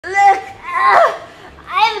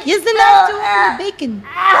Use the knife to open the bacon.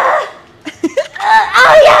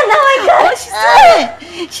 Oh yeah, now I got Oh, she's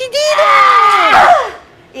doing it. She did it.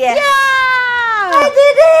 Yeah. Yeah. I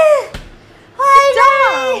did it.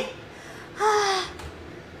 Finally.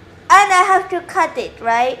 And I have to cut it,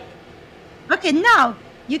 right? Okay, now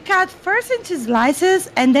you cut first into slices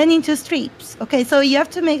and then into strips. Okay, so you have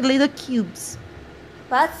to make little cubes.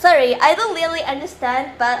 But sorry, I don't really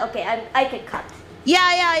understand. But okay, I can cut.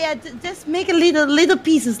 Yeah. Just make a little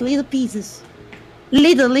pieces. Little.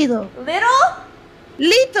 Little?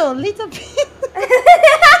 Little pieces.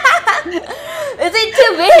 Is it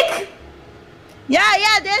too big?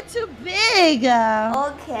 Yeah, they're too big.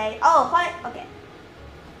 Okay. Oh, fine. Okay.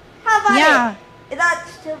 How about it? Is that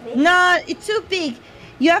too big? No, it's too big.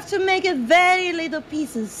 You have to make it very little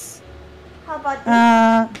pieces. How about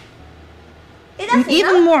this?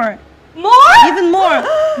 Even enough? more. More? Even more.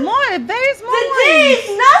 More, very small This ones. is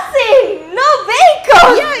nothing. No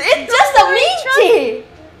bacon. Yeah, it's just a minty.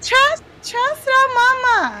 Trust our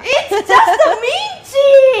mama. It's just a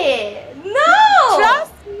minty. No.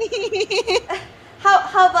 Trust me.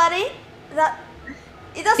 How about it?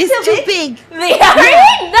 It's too big. Really?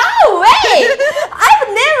 No way. I've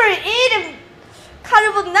never eaten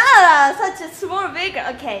carbonara such a small bacon.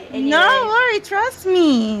 Okay. Anyway. No worry, trust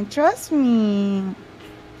me. Okay.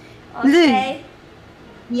 Look.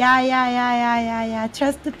 Yeah.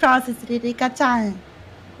 Trust the process, Ririka-chan.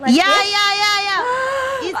 Like Yeah. this?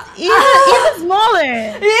 It's even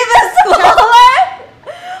smaller. Even smaller?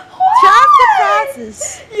 Trust the process.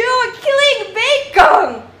 You were killing bacon.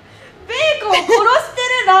 Bacon 殺してる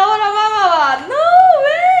ラオラママは No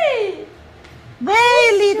way.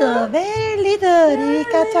 Very little,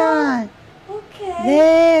 Ririka-chan. Okay.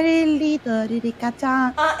 Very little,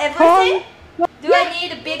 Ririka-chan. Everything? Do I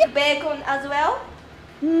need big bacon as well?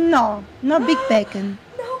 No big bacon.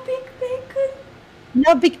 No big bacon.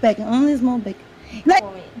 No big bacon, only small bacon. Like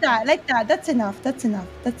that. That's enough. Is that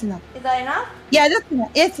enough? Yeah, that's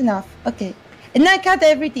enough. It's enough. Okay. And now cut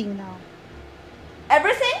everything now.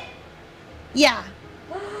 Everything? Yeah.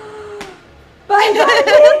 Bye bye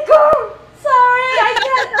bacon. Sorry, I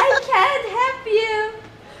can't